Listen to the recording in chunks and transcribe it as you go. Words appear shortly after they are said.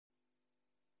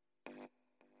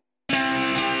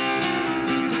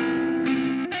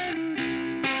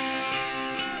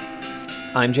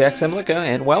I'm Jack Zemlicka,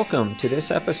 and welcome to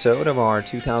this episode of our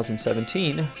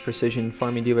 2017 Precision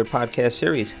Farming Dealer podcast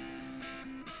series.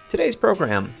 Today's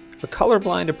program, a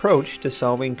colorblind approach to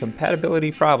solving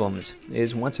compatibility problems,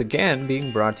 is once again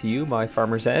being brought to you by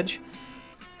Farmer's Edge.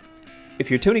 If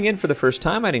you're tuning in for the first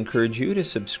time, I'd encourage you to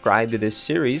subscribe to this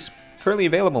series, currently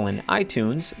available in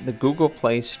iTunes, the Google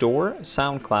Play Store,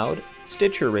 SoundCloud,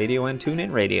 Stitcher Radio, and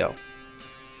TuneIn Radio.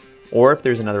 Or if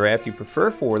there's another app you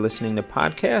prefer for listening to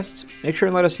podcasts, make sure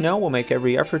and let us know. We'll make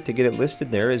every effort to get it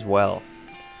listed there as well.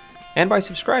 And by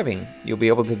subscribing, you'll be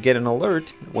able to get an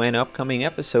alert when upcoming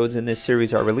episodes in this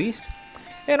series are released,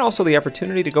 and also the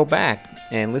opportunity to go back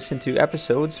and listen to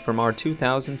episodes from our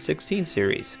 2016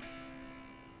 series.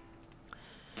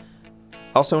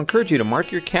 I also encourage you to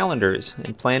mark your calendars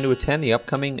and plan to attend the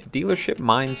upcoming Dealership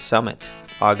Mind Summit,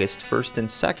 August 1st and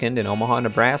 2nd in Omaha,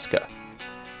 Nebraska.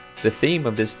 The theme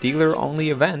of this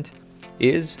dealer-only event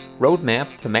is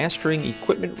Roadmap to Mastering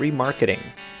Equipment Remarketing,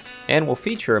 and will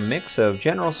feature a mix of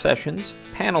general sessions,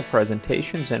 panel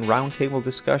presentations, and roundtable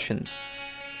discussions.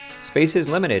 Space is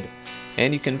limited,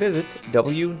 and you can visit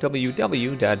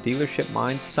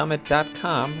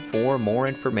www.dealershipmindsummit.com for more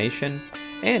information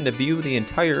and to view the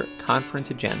entire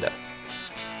conference agenda.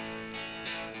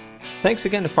 Thanks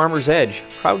again to Farmer's Edge,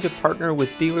 proud to partner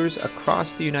with dealers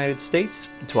across the United States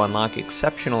to unlock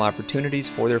exceptional opportunities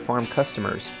for their farm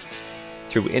customers.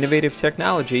 Through innovative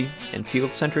technology and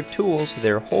field-centric tools,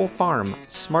 their whole farm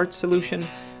smart solution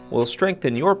will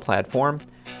strengthen your platform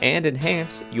and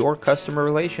enhance your customer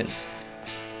relations.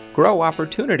 Grow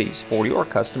opportunities for your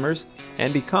customers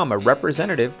and become a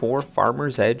representative for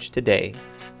Farmer's Edge today.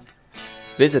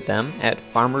 Visit them at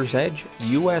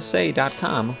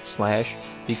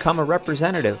farmersedgeusa.com/become a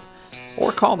representative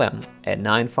or call them at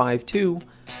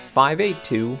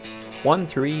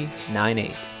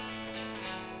 952-582-1398.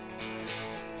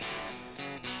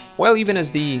 Well, even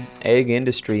as the ag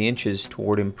industry inches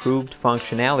toward improved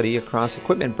functionality across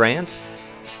equipment brands,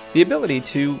 the ability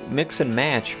to mix and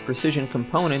match precision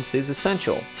components is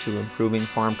essential to improving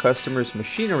farm customers'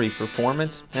 machinery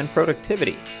performance and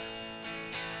productivity.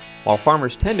 While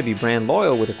farmers tend to be brand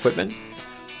loyal with equipment,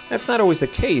 that's not always the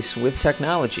case with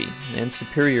technology, and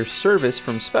superior service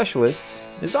from specialists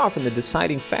is often the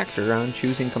deciding factor on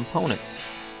choosing components.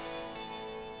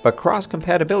 But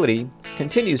cross-compatibility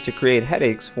continues to create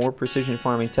headaches for precision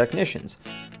farming technicians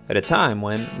at a time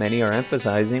when many are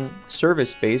emphasizing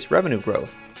service-based revenue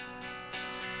growth.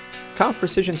 Count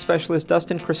Precision Specialist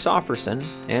Dustin Christofferson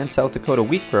and South Dakota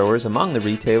Wheat Growers among the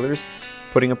retailers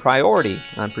putting a priority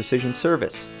on precision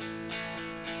service.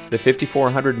 The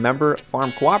 5,400-member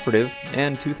Farm Cooperative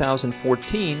and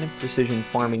 2014 Precision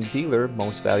Farming Dealer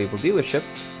Most Valuable Dealership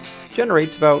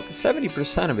generates about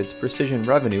 70% of its precision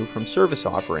revenue from service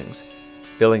offerings,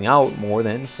 billing out more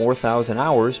than 4,000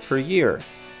 hours per year.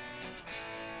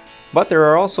 But there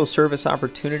are also service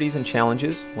opportunities and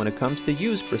challenges when it comes to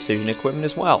used precision equipment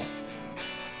as well.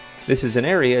 This is an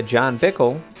area John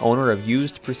Bickel, owner of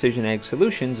Used Precision Ag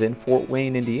Solutions in Fort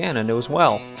Wayne, Indiana, knows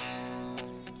well.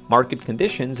 Market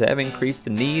conditions have increased the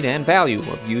need and value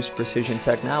of used precision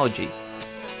technology,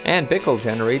 and Bickel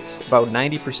generates about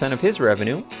 90% of his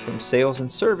revenue from sales and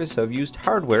service of used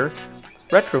hardware,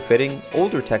 retrofitting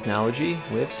older technology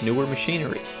with newer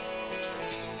machinery.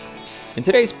 In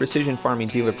today's Precision Farming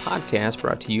Dealer podcast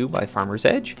brought to you by Farmer's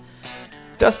Edge,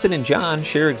 Dustin and John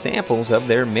share examples of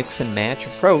their mix and match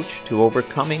approach to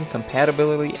overcoming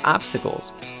compatibility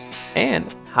obstacles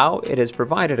and how it has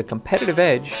provided a competitive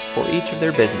edge for each of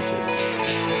their businesses.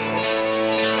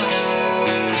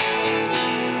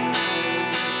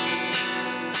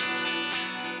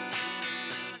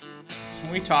 So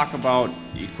when we talk about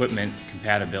equipment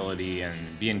compatibility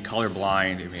and being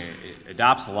colorblind, I mean, it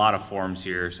adopts a lot of forms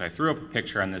here. So I threw up a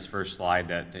picture on this first slide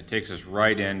that takes us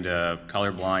right into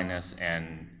colorblindness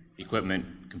and equipment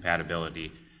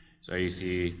compatibility. So you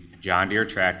see John Deere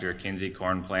tractor, Kinsey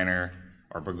corn planter,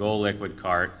 or Bergol liquid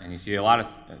cart, and you see a lot of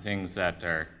things that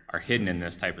are hidden in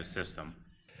this type of system.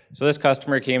 So this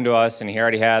customer came to us, and he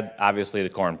already had, obviously, the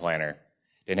corn planter.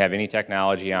 Didn't have any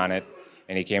technology on it,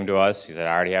 and he came to us, he said,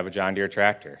 I already have a John Deere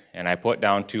tractor. And I put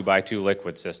down 2x2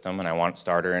 liquid system, and I want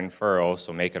starter and furrow,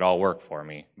 so make it all work for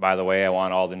me. By the way, I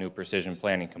want all the new precision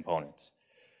planting components.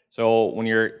 So when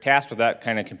you're tasked with that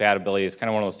kind of compatibility, it's kind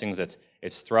of one of those things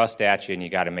it's thrust at you, and you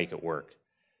got to make it work.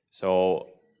 So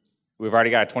we've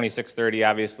already got a 2630,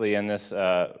 obviously, in this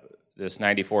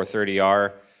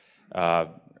 9430R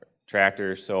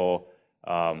tractor, so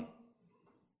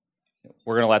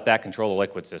we're going to let that control the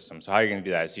liquid system. So how are you going to do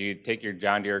that? So you take your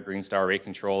John Deere Green Star rate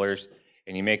controllers,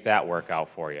 and you make that work out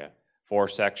for you.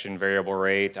 4-section variable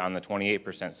rate on the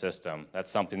 28% system.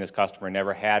 That's something this customer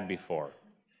never had before.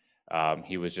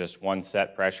 He was just one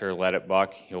set pressure, let it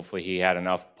buck. Hopefully he had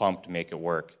enough pump to make it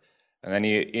work. And then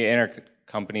you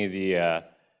intercompany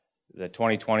the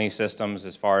 2020 systems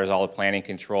as far as all the planning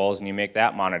controls, and you make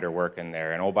that monitor work in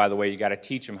there. And oh, by the way, you got to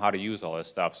teach them how to use all this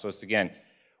stuff. So it's, again,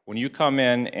 when you come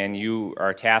in and you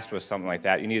are tasked with something like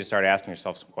that, you need to start asking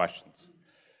yourself some questions.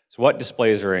 So what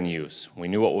displays are in use? We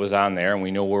knew what was on there, and we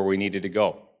knew where we needed to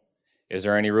go. Is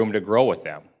there any room to grow with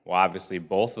them? Well, obviously,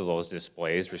 both of those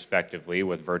displays, respectively,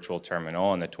 with Virtual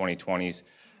Terminal and the 2020's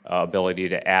ability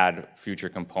to add future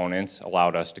components,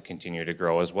 allowed us to continue to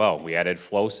grow as well. We added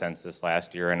FlowSense this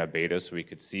last year in a beta so we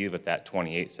could see what that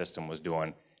 28 system was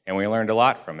doing, and we learned a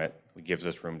lot from it. It gives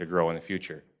us room to grow in the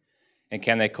future. And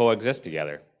can they coexist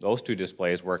together? Those two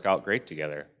displays work out great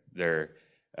together. They're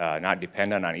not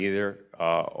dependent on either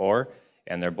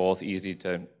and they're both easy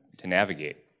to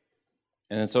navigate.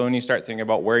 And then so when you start thinking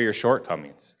about where are your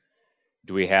shortcomings,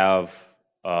 do we have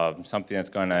something that's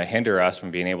going to hinder us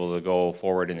from being able to go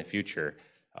forward in the future?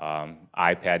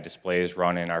 iPad displays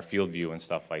run in our field view and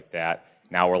stuff like that.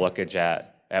 Now we're looking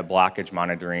at blockage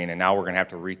monitoring, and now we're going to have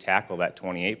to re-tackle that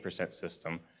 28%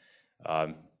 system.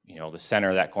 The center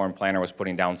of that corn planter was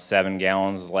putting down 7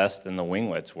 gallons less than the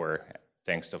winglets were,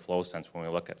 thanks to FlowSense when we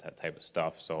look at that type of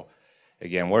stuff. So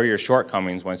again, what are your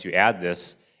shortcomings once you add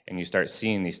this and you start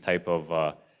seeing these type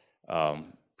of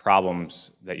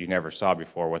problems that you never saw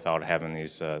before without having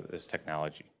this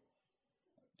technology?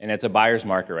 And it's a buyer's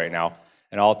market right now.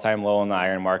 An all-time low in the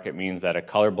iron market means that a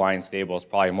colorblind stable is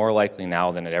probably more likely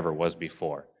now than it ever was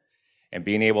before. And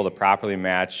being able to properly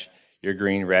match your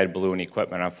green, red, blue, and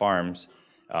equipment on farms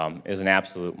is an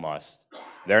absolute must.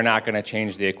 They're not going to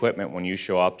change the equipment when you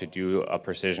show up to do a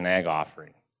precision ag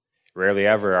offering. Rarely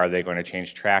ever are they going to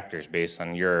change tractors based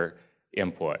on your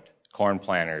input. Corn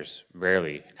planters,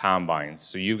 rarely. Combines.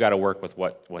 So you've got to work with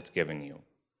what's given you.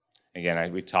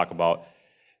 Again, we talk about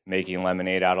making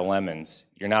lemonade out of lemons.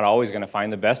 You're not always going to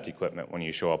find the best equipment when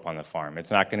you show up on the farm.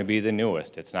 It's not going to be the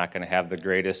newest. It's not going to have the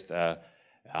greatest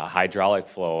hydraulic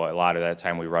flow. A lot of that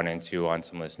time we run into on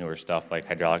some of this newer stuff like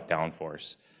hydraulic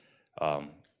downforce.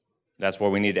 That's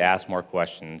where we need to ask more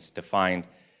questions to find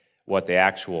what the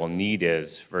actual need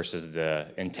is versus the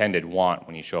intended want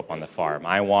when you show up on the farm.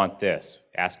 I want this.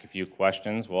 Ask a few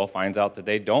questions. Well, finds out that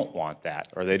they don't want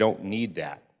that or they don't need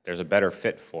that. There's a better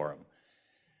fit for them.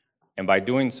 And by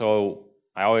doing so,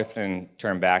 I often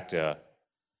turn back to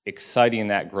exciting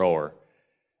that grower.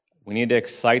 We need to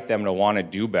excite them to want to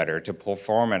do better, to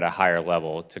perform at a higher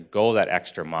level, to go that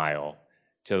extra mile,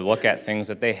 to look at things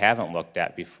that they haven't looked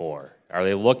at before. Are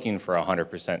they looking for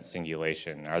 100%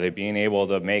 singulation? Are they being able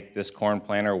to make this corn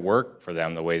planter work for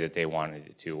them the way that they wanted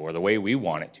it to, or the way we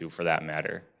want it to, for that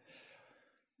matter?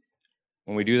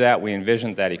 When we do that, we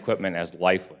envision that equipment as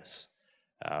lifeless.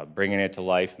 Bringing it to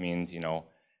life means,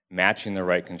 matching the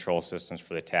right control systems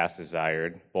for the task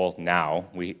desired, both now.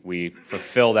 We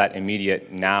fulfill that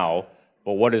immediate now,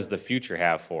 but what does the future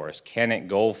have for us? Can it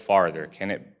go farther?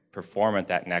 Can it perform at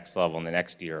that next level in the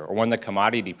next year? Or when the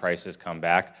commodity prices come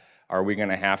back, are we going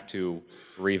to have to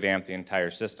revamp the entire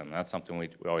system? That's something we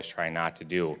always try not to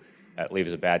do. That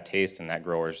leaves a bad taste in that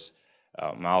grower's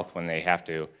mouth when they have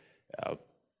to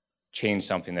change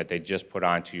something that they just put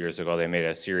on 2 years ago. They made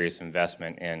a serious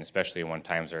investment in, especially when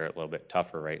times are a little bit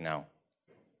tougher right now.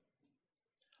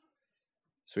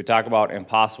 So we talk about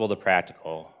impossible to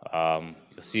practical.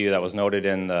 You'll see that was noted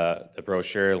in the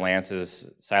brochure.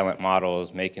 Lance's silent model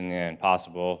is making the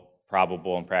impossible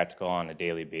probable and practical on a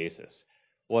daily basis.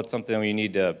 Well, it's something you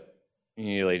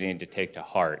really need to take to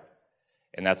heart.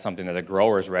 And that's something that the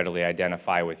growers readily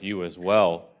identify with you as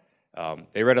well.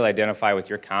 They readily identify with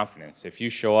your confidence. If you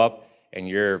show up and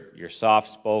you're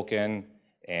soft-spoken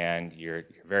and you're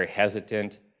very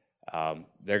hesitant,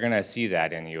 they're going to see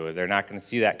that in you. They're not going to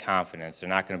see that confidence. They're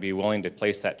not going to be willing to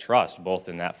place that trust, both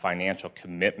in that financial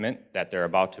commitment that they're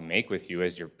about to make with you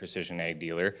as your precision ag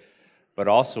dealer, but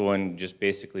also in just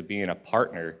basically being a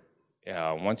partner.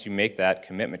 Once you make that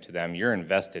commitment to them, you're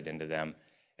invested into them.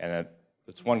 And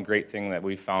that's one great thing that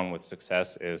we found with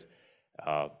success is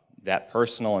that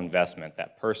personal investment,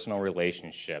 that personal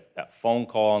relationship, that phone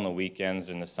call on the weekends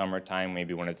in the summertime,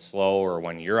 maybe when it's slow or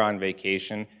when you're on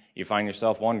vacation, you find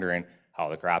yourself wondering how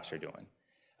the crops are doing.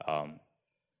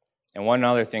 And one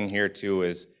other thing here too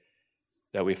is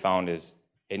that we found is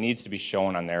it needs to be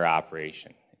shown on their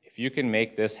operation. If you can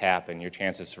make this happen, your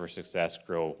chances for success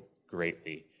grow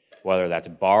greatly. Whether that's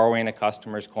borrowing a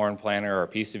customer's corn planter or a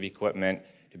piece of equipment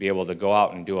to be able to go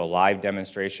out and do a live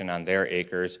demonstration on their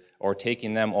acres, or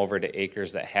taking them over to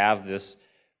acres that have this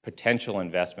potential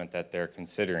investment that they're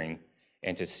considering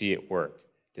and to see it work.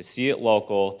 To see it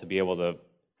local, to be able to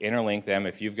interlink them.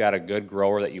 If you've got a good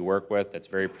grower that you work with that's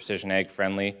very precision ag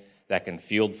friendly, that can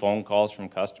field phone calls from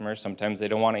customers, sometimes they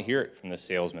don't want to hear it from the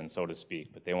salesman, so to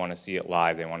speak, but they want to see it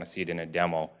live, they want to see it in a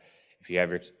demo. If you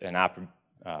have a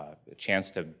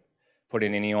chance to put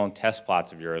in any own test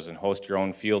plots of yours and host your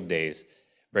own field days,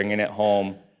 bringing it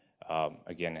home,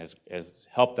 again, has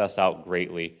helped us out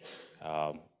greatly.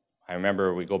 I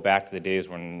remember we go back to the days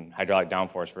when hydraulic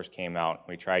downforce first came out.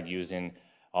 We tried using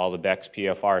all the Beck's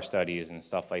PFR studies and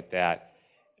stuff like that.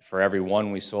 For every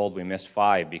one we sold, we missed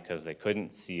 5 because they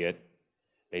couldn't see it.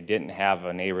 They didn't have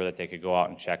a neighbor that they could go out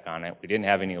and check on it. We didn't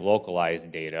have any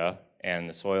localized data, and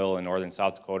the soil in northern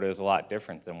South Dakota is a lot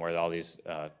different than where all these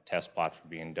test plots were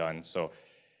being done. So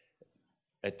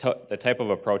the type of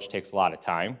approach takes a lot of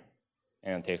time,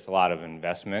 and it takes a lot of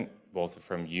investment, both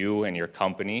from you and your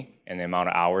company and the amount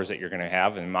of hours that you're going to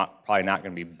have, and probably not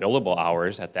going to be billable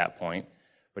hours at that point,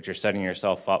 but you're setting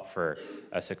yourself up for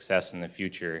a success in the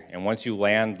future. And once you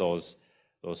land those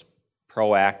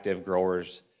proactive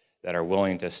growers that are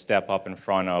willing to step up in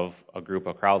front of a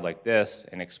crowd like this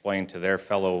and explain to their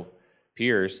fellow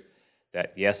peers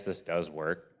that, yes, this does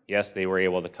work. Yes, they were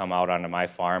able to come out onto my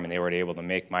farm and they were able to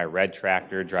make my red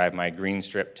tractor drive my green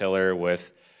strip tiller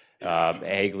with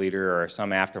Ag Leader or some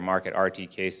aftermarket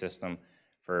RTK system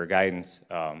for guidance.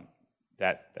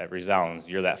 That resounds.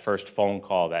 You're that first phone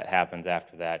call that happens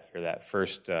after that. You're that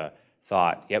first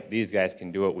thought, yep, these guys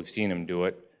can do it. We've seen them do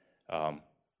it. But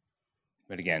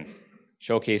again,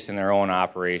 showcasing their own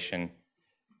operation,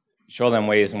 show them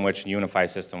ways in which a unified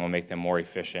system will make them more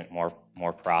efficient,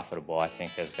 more profitable, I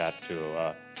think has got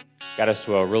us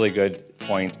to a really good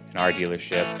point in our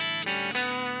dealership.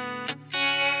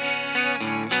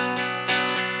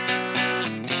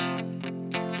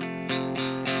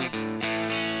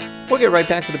 We'll get right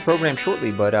back to the program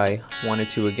shortly, but I wanted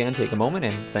to again take a moment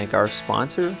and thank our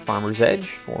sponsor, Farmers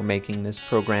Edge, for making this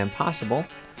program possible.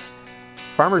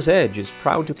 Farmers Edge is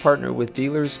proud to partner with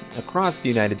dealers across the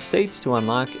United States to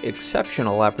unlock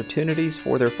exceptional opportunities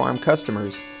for their farm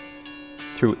customers.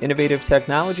 Through innovative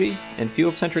technology and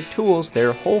field-centric tools,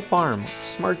 their whole farm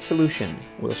smart solution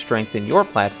will strengthen your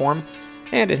platform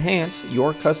and enhance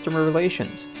your customer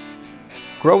relations.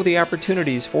 Grow the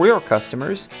opportunities for your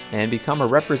customers and become a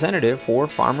representative for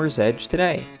Farmers Edge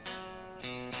today.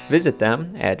 Visit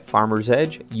them at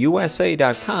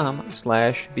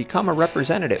farmersedgeusa.com/become a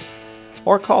representative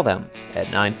or call them at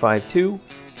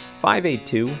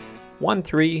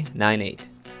 952-582-1398.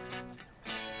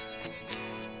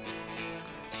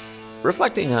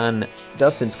 Reflecting on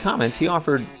Dustin's comments, he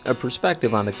offered a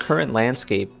perspective on the current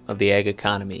landscape of the ag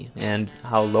economy and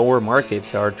how lower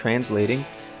markets are translating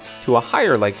to a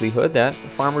higher likelihood that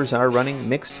farmers are running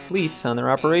mixed fleets on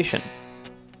their operation.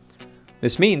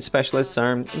 This means specialists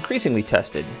are increasingly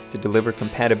tested to deliver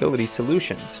compatibility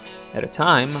solutions at a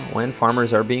time when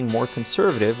farmers are being more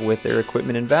conservative with their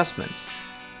equipment investments.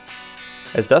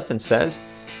 As Dustin says,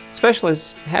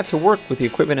 specialists have to work with the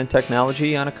equipment and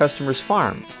technology on a customer's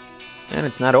farm, and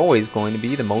it's not always going to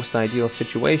be the most ideal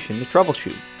situation to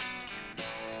troubleshoot.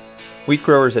 Wheat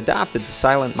growers adopted the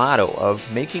silent motto of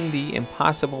making the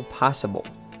impossible possible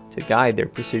to guide their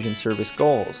precision service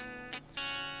goals.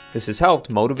 This has helped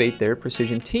motivate their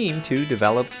precision team to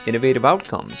develop innovative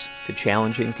outcomes to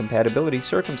challenging compatibility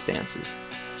circumstances.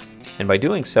 And by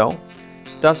doing so,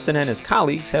 Dustin and his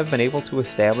colleagues have been able to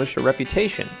establish a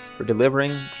reputation for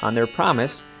delivering on their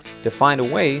promise to find a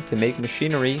way to make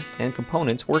machinery and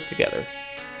components work together.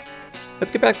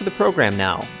 Let's get back to the program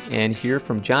now and hear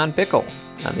from John Bickel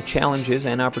on the challenges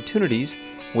and opportunities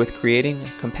with creating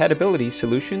compatibility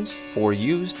solutions for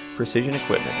used precision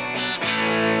equipment.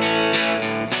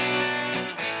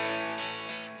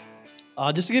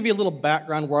 Just to give you a little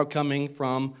background where I'm coming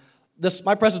from,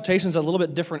 my presentation is a little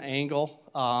bit different angle.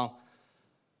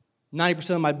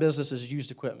 90% of my business is used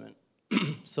equipment.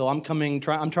 So I'm trying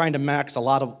to max a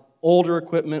lot of older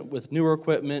equipment with newer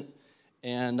equipment,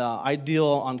 and I deal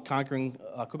on conquering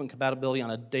equipment compatibility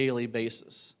on a daily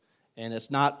basis. And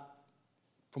it's not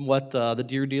from what the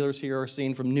Deere dealers here are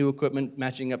seeing from new equipment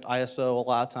matching up to ISO a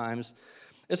lot of times.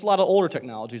 It's a lot of older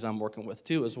technologies I'm working with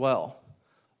too as well.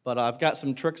 But I've got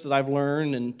some tricks that I've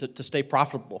learned and to stay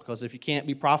profitable, because if you can't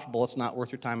be profitable, it's not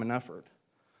worth your time and effort.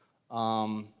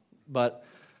 But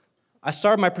I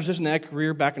started my precision ag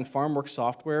career back in FarmWorks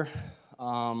software.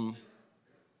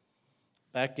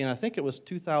 Back in, I think it was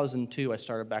 2002, I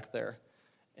started back there.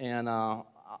 And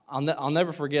I'll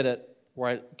never forget it, where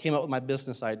I came up with my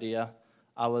business idea.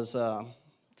 I was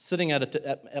sitting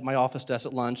at my office desk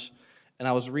at lunch, and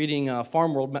I was reading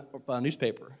Farm World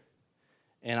newspaper.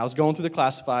 And I was going through the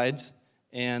classifieds,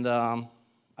 and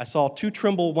I saw 2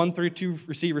 Trimble 132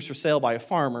 receivers for sale by a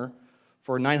farmer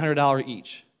for $900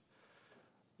 each.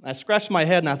 I scratched my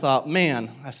head and I thought, man,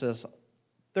 I says,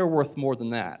 they're worth more than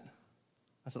that.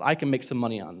 I said, I can make some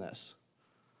money on this.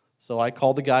 So I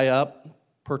called the guy up,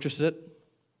 purchased it,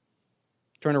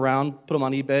 turned around, put them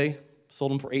on eBay,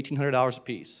 sold them for $1,800 a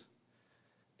piece.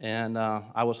 And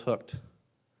I was hooked.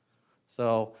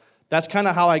 So that's kind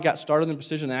of how I got started in the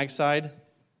precision ag side.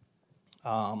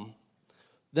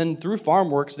 Then through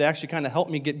FarmWorks, they actually kind of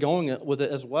helped me get going with it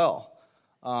as well.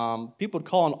 People would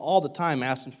call in all the time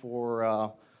asking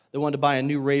for, they wanted to buy a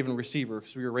new Raven receiver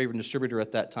because we were a Raven distributor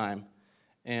at that time.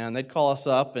 And they'd call us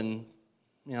up and,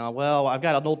 well, I've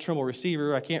got an old Trimble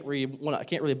receiver. I can't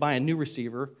really buy a new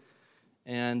receiver.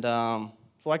 And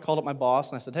so I called up my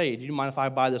boss and I said, hey, do you mind if I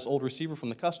buy this old receiver from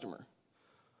the customer?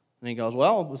 And he goes,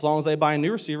 well, as long as they buy a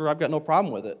new receiver, I've got no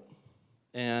problem with it.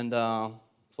 And so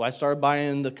I started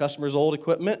buying the customer's old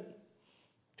equipment.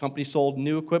 Company sold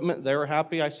new equipment. They were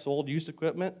happy. I sold used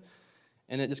equipment.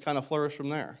 And it just kind of flourished from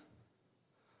there.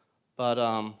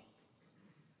 But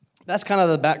that's kind of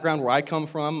the background where I come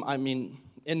from. I mean,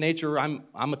 in nature, I'm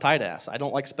a tight ass. I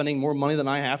don't like spending more money than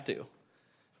I have to.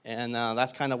 And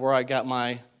that's kind of where I got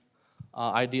my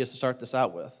ideas to start this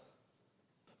out with.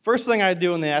 First thing I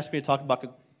do when they ask me to talk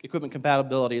about equipment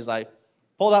compatibility is I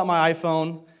pulled out my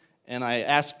iPhone and I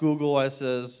asked Google, I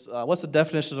says, what's the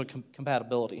definition of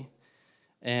compatibility?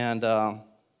 And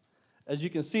as you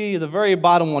can see, the very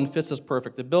bottom one fits us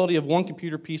perfect. The ability of one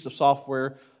computer piece of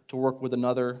software to work with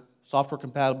another. Software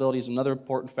compatibility is another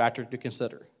important factor to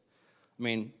consider. I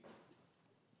mean,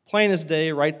 plain as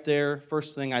day, right there,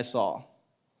 first thing I saw.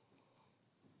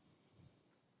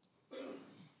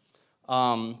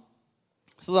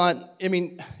 So then, I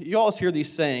mean, you always hear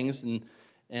these sayings,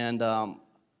 and I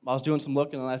was doing some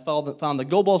looking, and I found the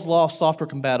Goebel's Law of Software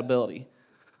Compatibility,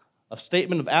 a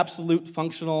statement of absolute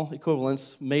functional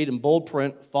equivalence made in bold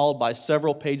print, followed by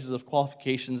several pages of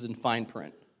qualifications in fine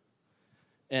print.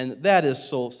 And that is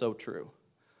so true.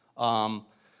 The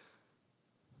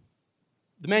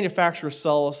manufacturers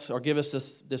sell us or give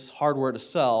us this hardware to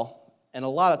sell, and a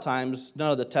lot of times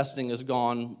none of the testing has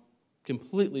gone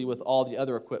completely with all the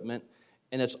other equipment,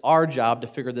 and it's our job to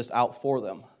figure this out for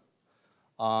them.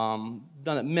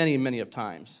 Done it many, many of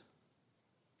times.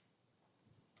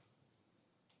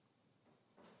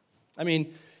 I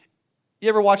mean, you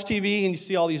ever watch TV and you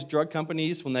see all these drug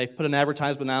companies when they put an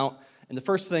advertisement out, and the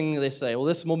first thing they say, well,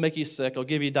 this will make you sick, it'll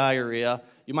give you diarrhea,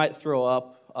 you might throw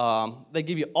up. They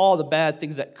give you all the bad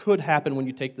things that could happen when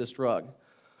you take this drug.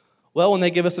 Well, when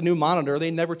they give us a new monitor, they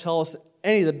never tell us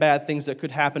any of the bad things that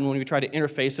could happen when we try to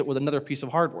interface it with another piece of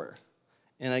hardware.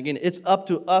 And again, it's up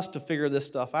to us to figure this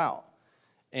stuff out.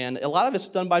 And a lot of it's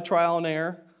done by trial and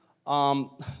error.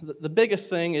 The biggest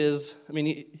thing is, I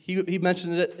mean, he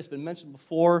mentioned it, it's been mentioned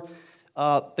before,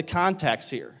 the contacts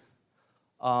here.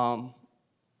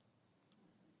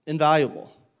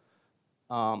 Invaluable.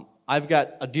 I've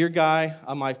got a Deere guy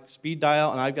on my speed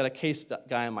dial, and I've got a Case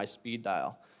guy on my speed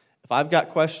dial. If I've got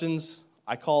questions,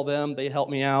 I call them, they help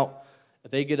me out.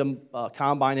 If they get a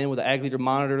combine in with an ag leader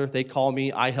monitor, they call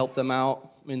me, I help them out.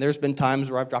 I mean, there's been times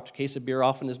where I've dropped a case of beer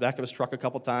off in his back of his truck a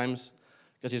couple times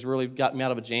because he's really gotten me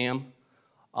out of a jam.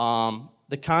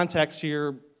 The contacts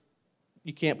here,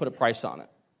 you can't put a price on it.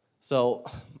 So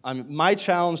my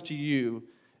challenge to you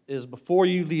is before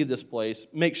you leave this place,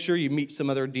 make sure you meet some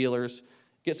other dealers,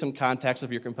 get some contacts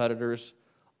of your competitors.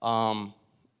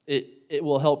 It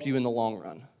will help you in the long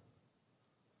run.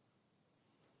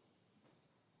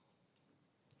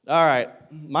 All right,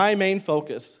 my main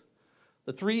focus,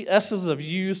 the 3 S's of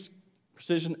used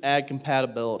precision ag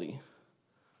compatibility.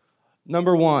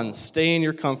 Number 1, stay in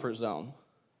your comfort zone.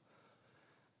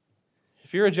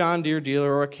 If you're a John Deere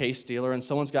dealer or a Case dealer and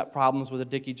someone's got problems with a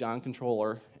Dickie John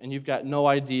controller and you've got no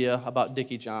idea about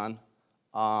Dickie John,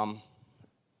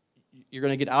 you're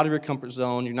going to get out of your comfort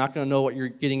zone. You're not going to know what you're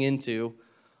getting into.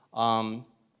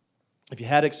 If you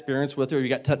had experience with it or you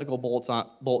got technical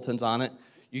bulletins on it,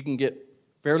 you can get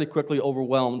fairly quickly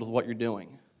overwhelmed with what you're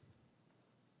doing.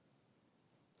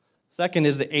 Second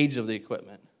is the age of the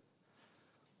equipment.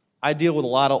 I deal with a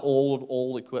lot of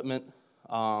old equipment,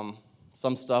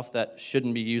 some stuff that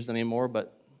shouldn't be used anymore,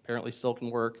 but apparently still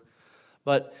can work.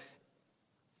 But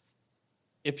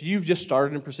if you've just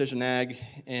started in precision ag,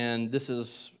 and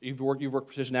you've worked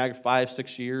precision ag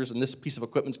 5-6 years, and this piece of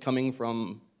equipment's coming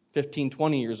from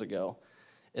 15-20 years ago,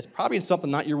 it's probably something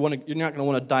you're not going to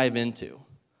want to dive into.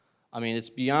 I mean, it's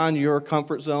beyond your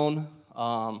comfort zone.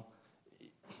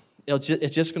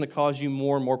 It's just going to cause you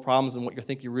more and more problems than what you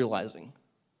think you're realizing.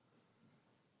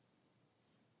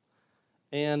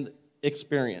 And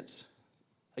experience.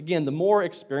 Again, the more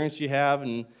experience you have,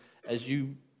 and as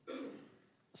you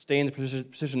stay in the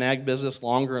precision ag business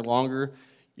longer and longer,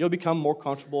 you'll become more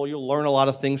comfortable. You'll learn a lot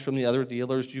of things from the other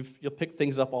dealers. You'll pick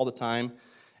things up all the time,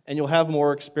 and you'll have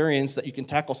more experience that you can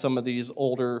tackle some of these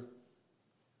older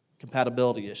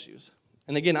compatibility issues.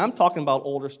 And again, I'm talking about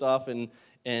older stuff and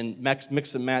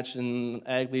mix and match in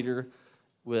Ag Leader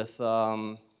with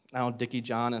Dickie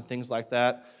John and things like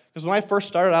that. Because when I first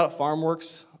started out at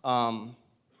FarmWorks,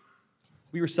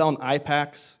 we were selling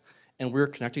iPacs, and we were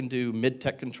connecting to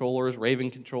Mid-Tech controllers,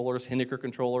 Raven controllers, Hinneker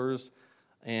controllers,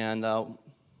 and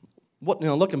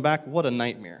looking back, what a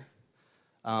nightmare.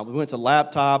 We went to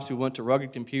laptops, we went to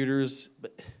rugged computers,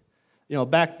 but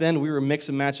back then we were mix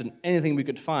and matching anything we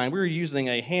could find. We were using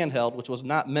a handheld, which was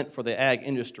not meant for the ag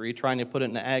industry, trying to put it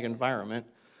in the ag environment.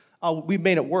 We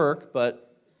made it work,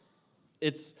 but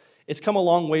it's come a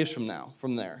long ways from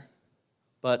there.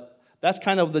 But that's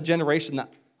kind of the generation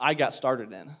that I got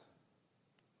started in.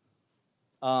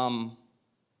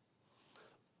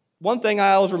 One thing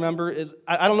I always remember is,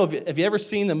 I don't know if you ever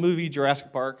seen the movie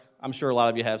Jurassic Park. I'm sure a lot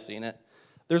of you have seen it.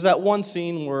 There's that one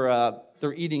scene where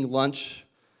they're eating lunch,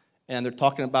 and they're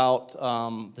talking about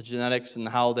the genetics and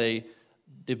how they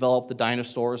developed the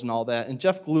dinosaurs and all that. And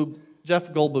Jeff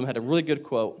Goldblum had a really good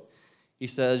quote. He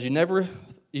says, "You never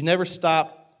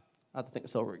stop." I have to think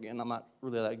this over again. I'm not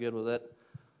really that good with it.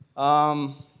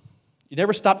 You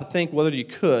never stop to think whether you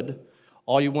could.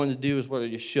 All you wanted to do is whether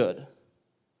you should.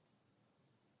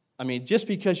 I mean, just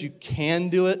because you can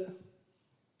do it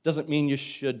doesn't mean you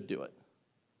should do it.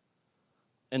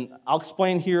 And I'll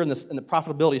explain here in the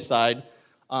profitability side.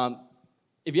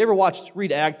 If you ever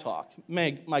read Ag Talk,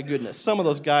 my goodness, some of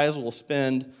those guys will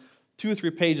spend 2 or 3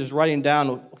 pages writing down,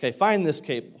 okay, find this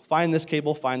cable,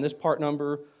 find this part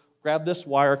number, grab this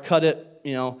wire, cut it.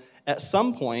 At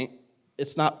some point,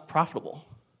 it's not profitable.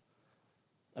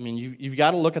 I mean, you've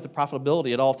got to look at the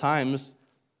profitability at all times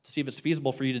to see if it's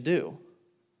feasible for you to do.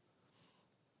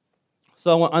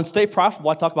 So on Stay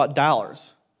Profitable, I talk about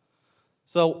dollars.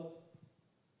 So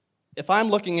if I'm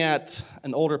looking at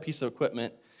an older piece of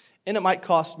equipment, and it might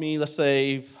cost me, let's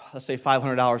say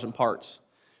 $500 in parts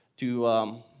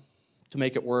to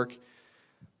make it work,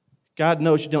 God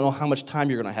knows you don't know how much time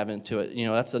you're going to have into it.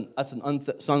 That's an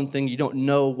unsung thing. You don't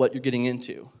know what you're getting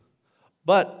into.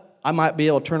 But I might be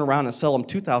able to turn around and sell them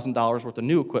 $2,000 worth of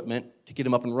new equipment to get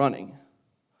them up and running.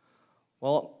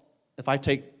 Well, if I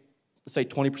take, let's say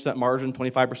 20% margin,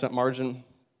 25% margin,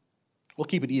 we'll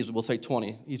keep it easy. We'll say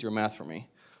 20, easier math for me.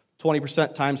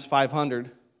 20% times 500,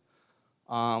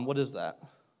 what is that?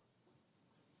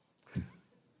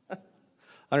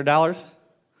 $100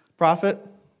 profit?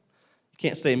 You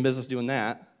can't stay in business doing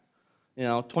that.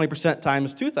 20%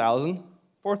 times 2,000,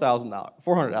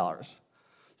 $400.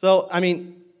 So, I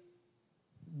mean,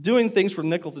 doing things for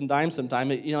nickels and dimes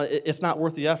sometimes, it's not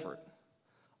worth the effort.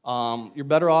 You're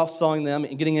better off selling them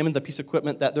and getting them into the piece of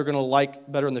equipment that they're going to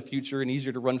like better in the future and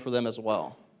easier to run for them as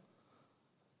well.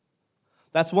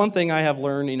 That's one thing I have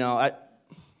learned,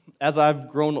 as I've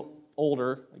grown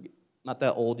older, not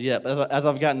that old yet, but as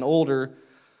I've gotten older,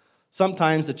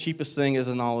 sometimes the cheapest thing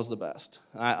isn't always the best.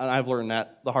 I've learned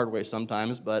that the hard way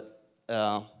sometimes, but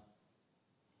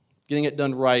getting it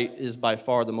done right is by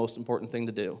far the most important thing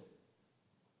to do.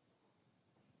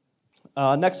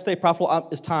 Next, stay profitable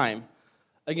is time.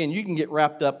 Again, you can get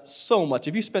wrapped up so much.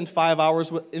 If you spend 5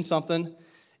 hours in something,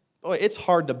 boy, it's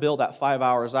hard to build that 5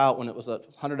 hours out when it was a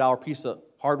 $100 piece of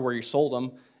hardware you sold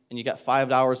them and you got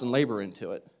 $5 in labor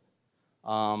into it.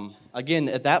 Again,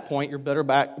 at that point, you're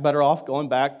better off going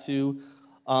back to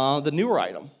the newer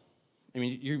item. I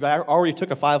mean, you've already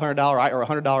took a $500 or a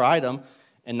 $100 item,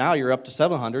 and now you're up to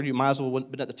 $700. You might as well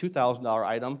have been at the $2,000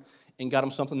 item and got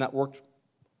them something that worked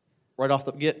right off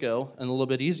the get-go and a little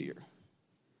bit easier.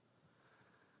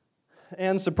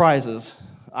 And surprises.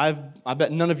 I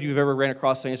bet none of you have ever ran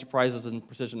across any surprises in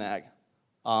precision ag.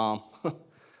 For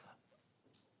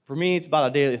me, it's about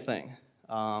a daily thing.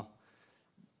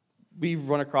 We've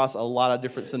run across a lot of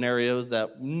different scenarios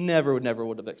that never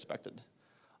would have expected.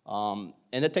 And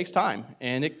it takes time,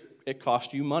 and it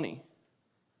costs you money.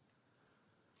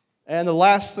 And the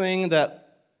last thing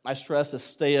that I stress is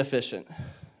stay efficient.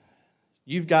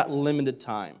 You've got limited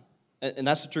time, and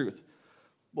that's the truth.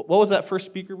 What was that first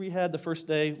speaker we had the first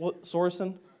day?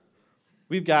 Sorensen?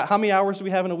 We've got, how many hours do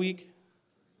we have in a week?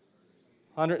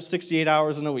 168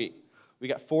 hours in a week. We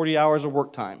got 40 hours of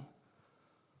work time.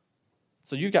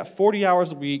 So you've got 40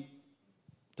 hours a week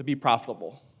to be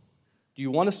profitable. Do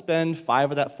you want to spend 5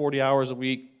 of that 40 hours a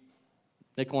week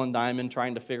nickel and diamond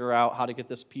trying to figure out how to get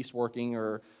this piece working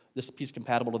or this piece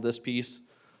compatible to this piece?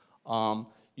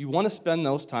 You want to spend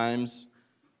those times,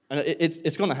 and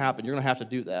it's going to happen. You're going to have to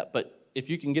do that. But if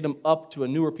you can get them up to a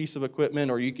newer piece of equipment,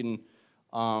 or you can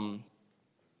You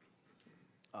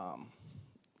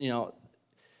know,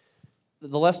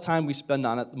 the less time we spend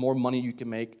on it, the more money you can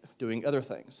make doing other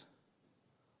things.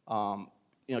 You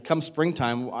know, come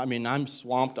springtime, I mean, I'm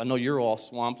swamped. I know you're all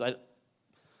swamped. I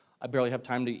barely have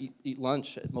time to eat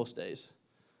lunch at most days.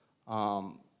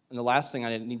 And the last thing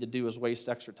I need to do is waste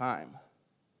extra time.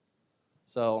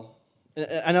 So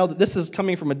I know that this is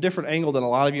coming from a different angle than a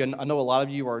lot of you. I know a lot of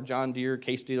you are John Deere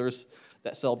case dealers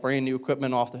that sell brand new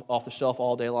equipment off the shelf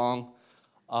all day long.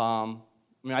 I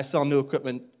mean, I sell new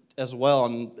equipment as well,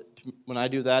 and when I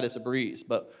do that, it's a breeze.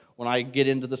 But when I get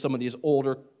into some of these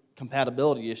older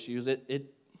compatibility issues, it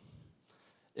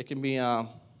can be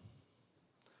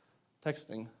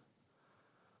texting.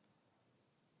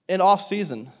 In off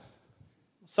season,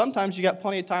 sometimes you got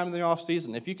plenty of time in the off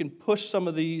season. If you can push some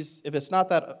of these, if it's not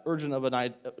that urgent of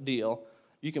a deal,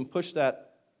 you can push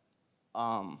that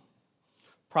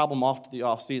problem off to the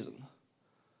off season.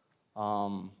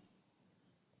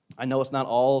 I know it's not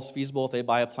always feasible if they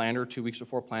buy a planter 2 weeks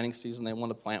before planting season, they want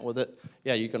to plant with it.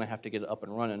 Yeah, you're going to have to get it up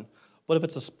and running. But if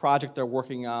it's a project they're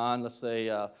working on, let's say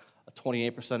a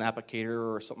 28%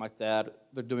 applicator or something like that,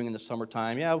 they're doing in the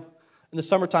summertime. Yeah, in the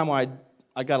summertime when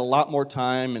I got a lot more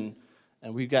time and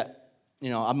we've got, you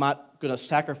know, I'm not going to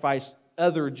sacrifice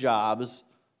other jobs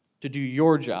to do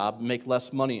your job and make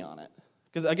less money on it.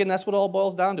 Because, again, that's what it all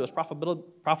boils down to is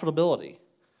profitability.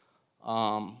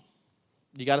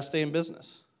 You got to stay in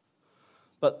business.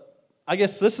 But I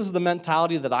guess this is the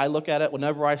mentality that I look at it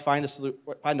whenever I find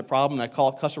a problem and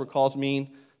a customer calls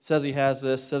me, says he has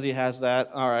this, says he has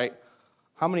that. All right,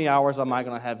 how many hours am I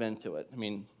going to have into it? I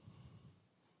mean,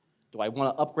 do I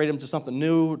want to upgrade him to something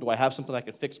new? Do I have something I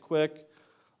can fix quick?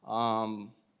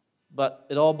 But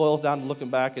it all boils down to looking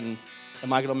back and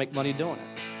am I going to make money doing it?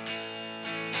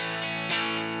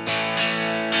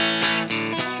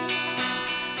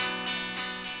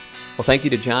 Well, thank you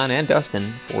to John and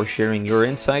Dustin for sharing your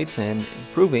insights and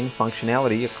improving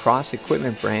functionality across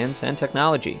equipment brands and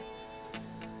technology.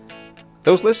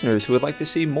 Those listeners who would like to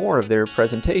see more of their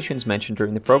presentations mentioned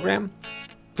during the program,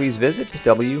 please visit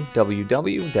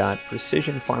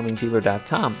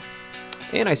www.precisionfarmingdealer.com.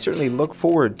 And I certainly look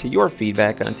forward to your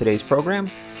feedback on today's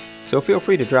program, so feel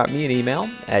free to drop me an email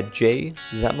at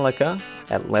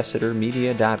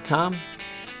jzemlicka@lessitermedia.com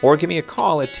or give me a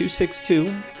call at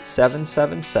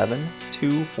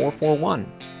 262-777-2441.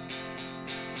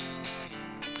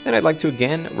 And I'd like to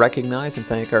again recognize and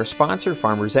thank our sponsor,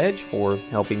 Farmer's Edge, for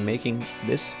helping making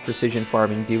this Precision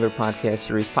Farming Dealer podcast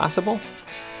series possible.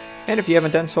 And if you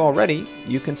haven't done so already,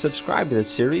 you can subscribe to this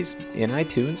series in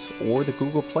iTunes or the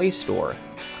Google Play Store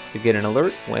to get an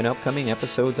alert when upcoming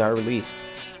episodes are released.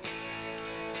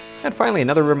 And finally,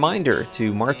 another reminder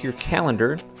to mark your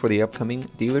calendar for the upcoming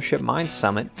Dealership Minds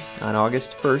Summit on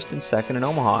August 1st and 2nd in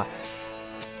Omaha.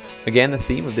 Again, the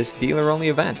theme of this dealer-only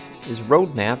event is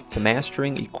Roadmap to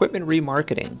Mastering Equipment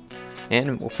Remarketing,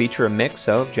 and will feature a mix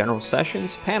of general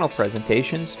sessions, panel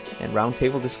presentations, and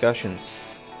roundtable discussions.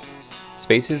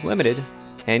 Space is limited,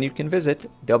 and you can visit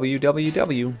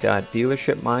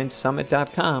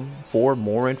www.dealershipmindsummit.com for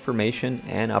more information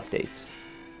and updates.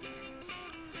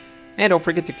 And don't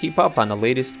forget to keep up on the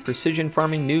latest precision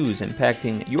farming news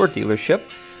impacting your dealership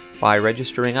by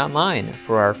registering online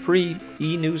for our free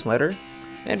e-newsletter,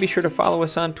 and be sure to follow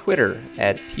us on Twitter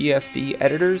at PFD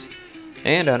Editors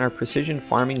and on our Precision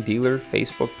Farming Dealer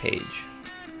Facebook page.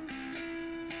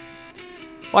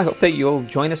 Well, I hope that you'll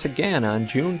join us again on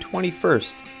June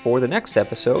 21st for the next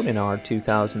episode in our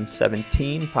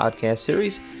 2017 podcast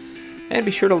series, and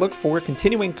be sure to look for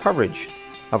continuing coverage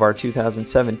of our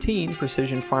 2017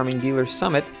 Precision Farming Dealer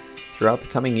Summit throughout the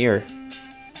coming year.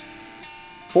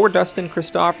 For Dustin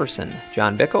Christofferson,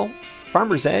 John Bickel,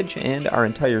 Farmer's Edge, and our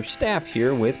entire staff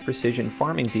here with Precision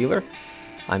Farming Dealer,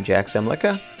 I'm Jack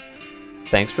Zemlicka.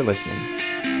 Thanks for listening.